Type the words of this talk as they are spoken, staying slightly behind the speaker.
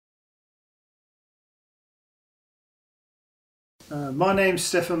My name's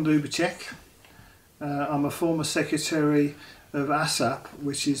Stefan. I'm a former secretary of ASAP,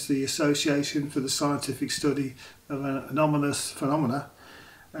 which is the Association for the Scientific Study of Anomalous Phenomena,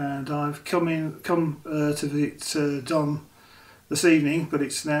 and I've come to visit Don this evening, but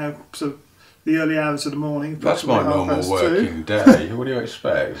it's now sort of the early hours of the morning. That's my normal working day. What do you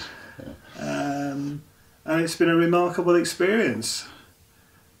expect? And it's been a remarkable experience.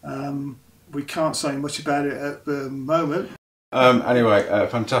 We can't say much about it at the moment. Anyway,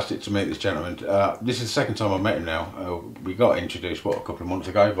 fantastic to meet this gentleman. This is the second time I've met him now. We got introduced, what, a couple of months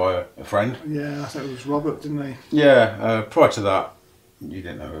ago by a friend? Yeah, I think it was Robert, didn't he? Yeah, prior to that, you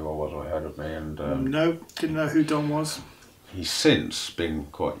didn't know who I was or heard of me. And no, didn't know who Don was. He's since been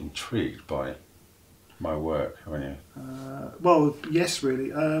quite intrigued by my work, haven't you? Well, yes,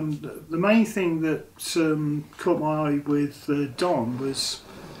 really. The main thing that caught my eye with Don was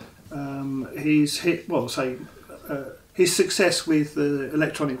his success with the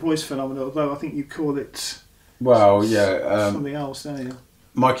electronic voice phenomena, although I think you call it something else, don't you?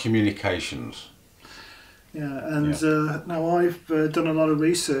 My communications. Yeah, and now I've done a lot of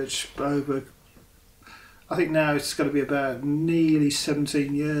research over, I think now it's going to be about nearly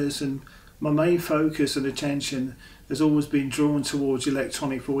 17 years, and my main focus and attention has always been drawn towards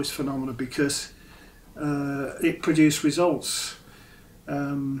electronic voice phenomena because it produced results.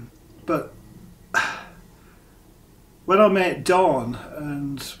 But when I met Don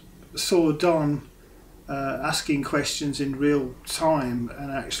and saw Don asking questions in real time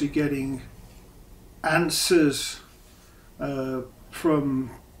and actually getting answers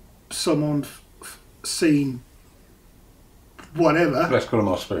from someone seen whatever. Let's call them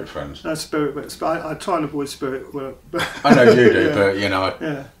our spirit friends. No, spirit, but I try and avoid spirit work. I know you do, yeah. but you know.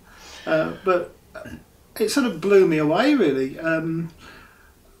 Yeah, but it sort of blew me away, really. I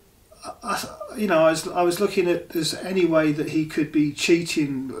was looking at there's any way that he could be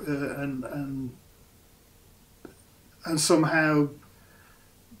cheating and somehow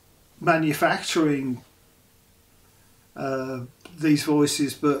manufacturing these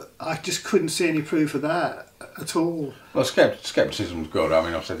voices, but I just couldn't see any proof of that at all. Well, scepticism's good. I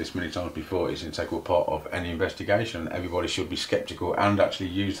mean, I've said this many times before. It's an integral part of any investigation. Everybody should be sceptical and actually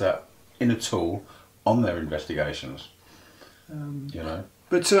use that in a tool on their investigations. You know.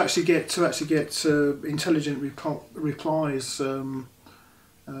 But to actually get intelligent replies,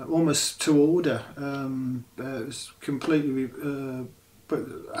 almost to order, it was completely, but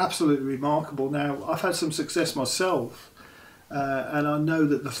absolutely remarkable. Now I've had some success myself, and I know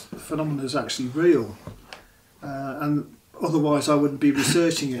that the phenomenon is actually real, and otherwise I wouldn't be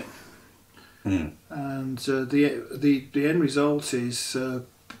researching it. And the end result is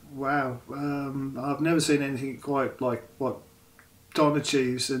wow. I've never seen anything quite like what Don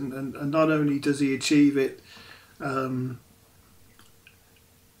achieves, and not only does he achieve it,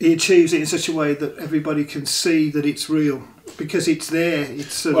 he achieves it in such a way that everybody can see that it's real because it's there.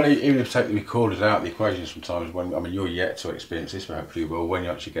 It's well, even if you take the recorders out of the equation sometimes, when you're yet to experience this, but hopefully you will, when you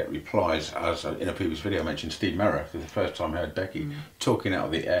actually get replies, as in a previous video I mentioned Steve Merrick, for the first time I heard Becky talking out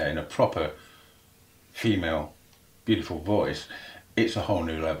of the air in a proper female beautiful voice. It's a whole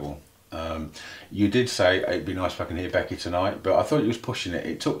new level. You did say it'd be nice if I can hear Becky tonight, but I thought you was pushing it.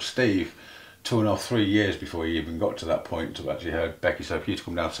 It took Steve 2.5 to 3 years before he even got to that point to actually hear Becky. So for you to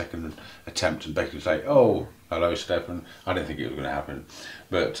come down second attempt and Becky would say, "Oh, hello, Stefan," I didn't think it was going to happen.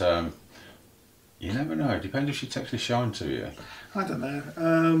 But you never know. It depends if she takes a shine to you. I don't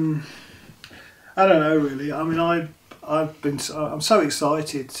know. I don't know really. I mean, I'm so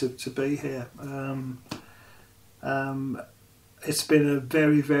excited to be here. It's been a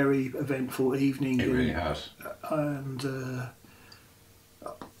very, very eventful evening. It really has. And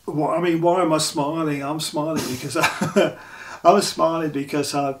why am I smiling? I'm smiling because I'm smiling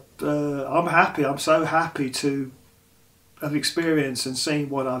because I'm happy. I'm so happy to have experienced and seen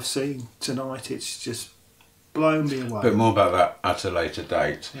what I've seen tonight. It's just blown me away. But more about that at a later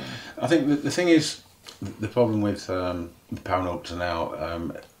date. Yeah. I think the thing is, the problem with paranormal to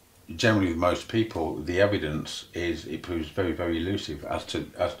now. Generally with most people, the evidence is it proves very, very elusive, as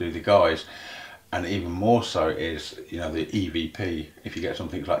do the guys, and even more so is the EVP. If you get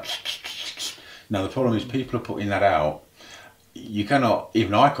something like now, the problem is people are putting that out. You cannot,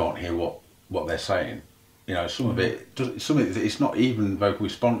 even I can't hear what they're saying. Some of it's not even vocal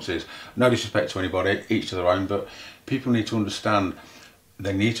responses. No disrespect to anybody, each to their own, but people need to understand.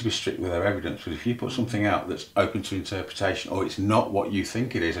 They need to be strict with their evidence, because if you put something out that's open to interpretation, or it's not what you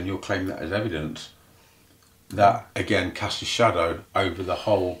think it is, and you'll claim that as evidence, that again casts a shadow over the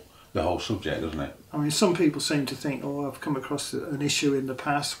whole subject, doesn't it? I mean, some people seem to think, I've come across an issue in the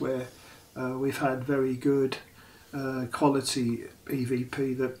past where we've had very good quality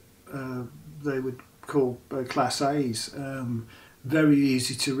EVP that they would call Class A's. Very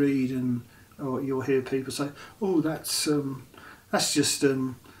easy to read, and you'll hear people say, "Oh, that's just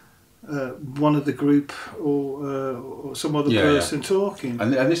one of the group or some other person talking."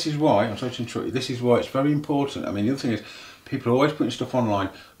 And this is why, I'm sorry to interrupt you, this is why it's very important. I mean, the other thing is, people are always putting stuff online,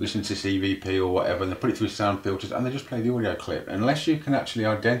 listening to CVP or whatever, and they put it through sound filters, and they just play the audio clip. Unless you can actually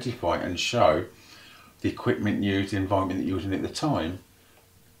identify and show the equipment used, the environment that you're using at the time,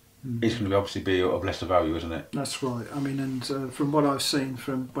 it's going to obviously be of lesser value, isn't it? That's right. I mean, and from what I've seen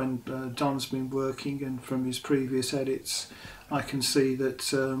from when Don's been working and from his previous edits, I can see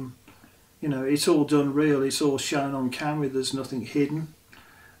that you know, it's all done real. It's all shown on camera. There's nothing hidden.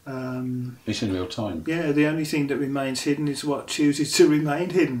 It's in real time. Yeah, the only thing that remains hidden is what chooses to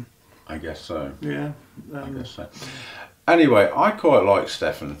remain hidden. I guess so. Yeah. I guess so. Anyway, I quite like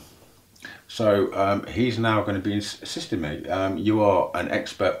Stefan. So he's now going to be assisting me. You are an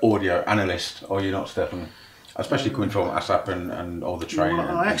expert audio analyst, are you not, Stefan? Especially coming from ASAP and all the training.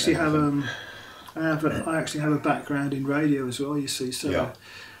 Well, I actually have a background in radio as well. You see, so yeah.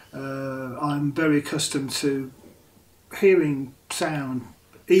 I'm very accustomed to hearing sound,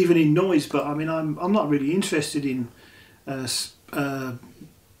 even in noise. But I mean, I'm not really interested in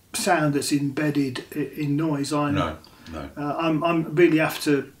sound that's embedded in noise. No. I'm really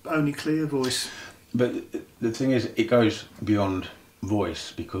after only clear voice. But the thing is, it goes beyond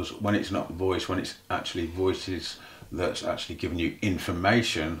voice, because when it's not voice, when it's actually voices that's actually giving you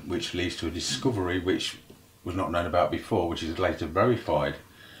information which leads to a discovery which was not known about before, which is later verified.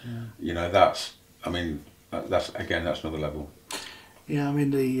 Yeah. You know, that's another level. Yeah, I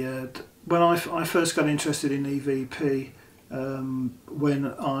mean, when I first got interested in EVP,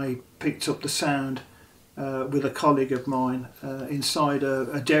 when I picked up the sound with a colleague of mine inside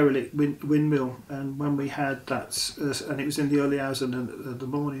a derelict windmill, and when we had that, and it was in the early hours of the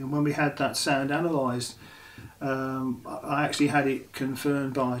morning, and when we had that sound analysed, I actually had it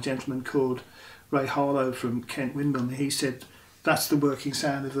confirmed by a gentleman called Ray Harlow from Kent Windmill, and he said that's the working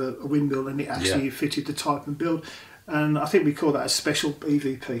sound of a windmill, and it actually fitted the type and build, and I think we call that a special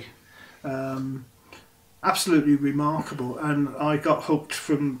EVP. Absolutely remarkable, and I got hooked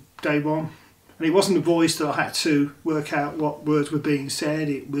from day one. And it wasn't a voice that I had to work out what words were being said,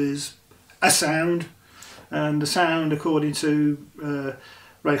 it was a sound. And the sound, according to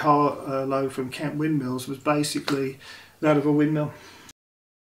Ray Harlow from Kent Windmills, was basically that of a windmill.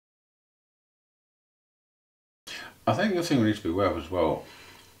 I think the thing we need to be aware of as well,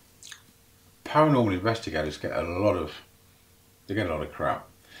 paranormal investigators get a lot of crap.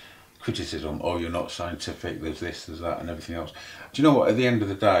 Criticism, oh, you're not scientific, there's this, there's that, and everything else. Do you know what, at the end of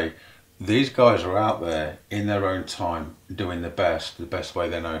the day, these guys are out there in their own time doing the best way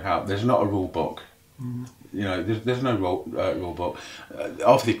they know how. There's not a rule book. You know, there's no rule book.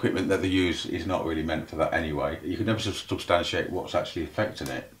 Half the equipment that they use is not really meant for that anyway. You can never substantiate what's actually affecting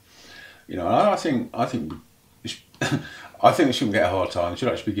it. You know, I think they shouldn't get a hard time. They should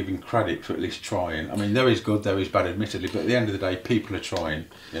actually be given credit for at least trying. I mean, there is good, there is bad, admittedly, but at the end of the day, people are trying.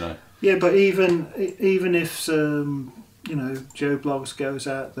 You know. Yeah, but even if you know, Joe Bloggs goes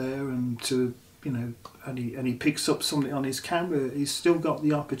out there and he picks up something on his camera, he's still got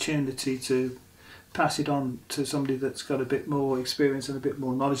the opportunity to pass it on to somebody that's got a bit more experience and a bit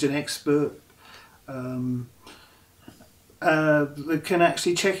more knowledge, an expert that can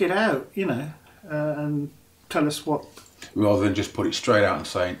actually check it out, you know, and tell us what. Rather than just put it straight out and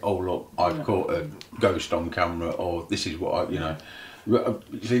saying, oh look, I've caught a ghost on camera, or this is what you know.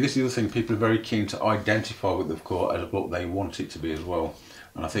 See, this is the other thing, people are very keen to identify what they've caught as what they want it to be as well.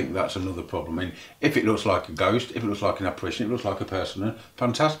 And I think that's another problem. I mean, if it looks like a ghost, if it looks like an apparition, if it looks like a person,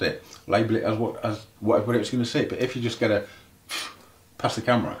 fantastic. Label it as what everybody else is going to see. But if you just get a past the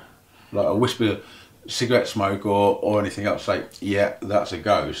camera, like a whisper cigarette smoke or anything else, say, yeah, that's a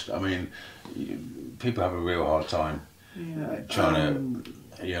ghost. I mean, people have a real hard time trying to,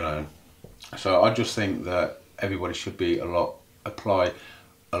 you know. So I just think that everybody should be apply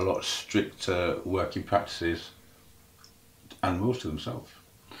a lot stricter working practices and rules to themselves.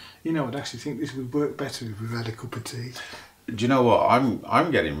 You know, I'd actually think this would work better if we had a cup of tea. Do you know what? I'm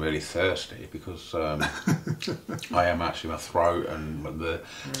getting really thirsty because I am actually, my throat and the.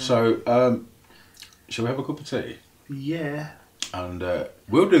 Yeah. So, shall we have a cup of tea? Yeah. And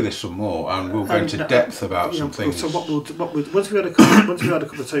we'll do this some more, and we'll go into depth about some things. So once we had a cup of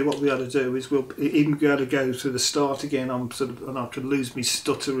tea, what we ought to do is we'll even go to to the start again. I'm trying to lose me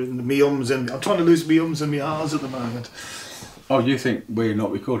stutter and my ums, and I'm trying to lose my ums and my ahs at the moment. Oh, you think we're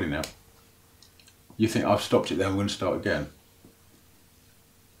not recording now? You think I've stopped it there and we're going to start again?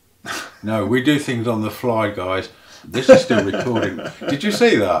 No, we do things on the fly, guys. This is still recording. Did you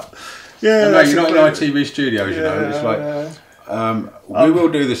see that? Yeah, No, you're not in ITV studios, you know. It's like we will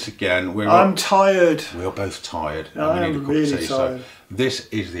do this again. I'm tired. We're both tired. And I we need am a cup really of tea, tired. so this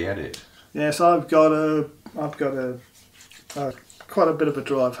is the edit. Yes, I've got quite a bit of a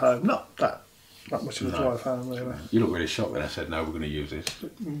drive home. Not that much of a drive home, really. You look really shocked when I said no. We're going to use this.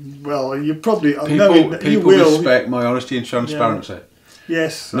 Well, you probably people respect my honesty and transparency. Yeah.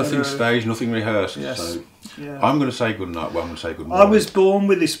 Yes. Nothing staged, nothing rehearsed. Yes. So Yeah. I'm going to say good night. Well, I'm going to say good morning. I was born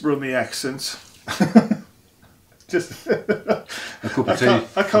with this Brummie accent. Just a cup of tea.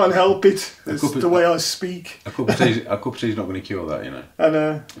 I can't help it. It's the way I speak. A cup of tea is not going to cure that, you know. I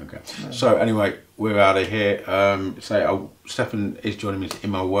know. Okay. No. So anyway, we're out of here. Stefan is joining me in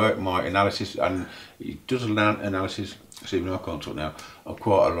my work, my analysis, and he does analysis. So even I can't talk now. Of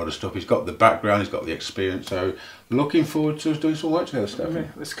quite a lot of stuff. He's got the background. He's got the experience. So looking forward to us doing some work together,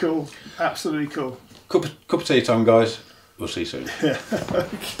 Stefan. It's cool. Absolutely cool. Cup of tea time, guys. We'll see you soon.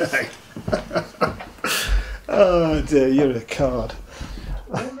 Okay. Oh dear, you're a card.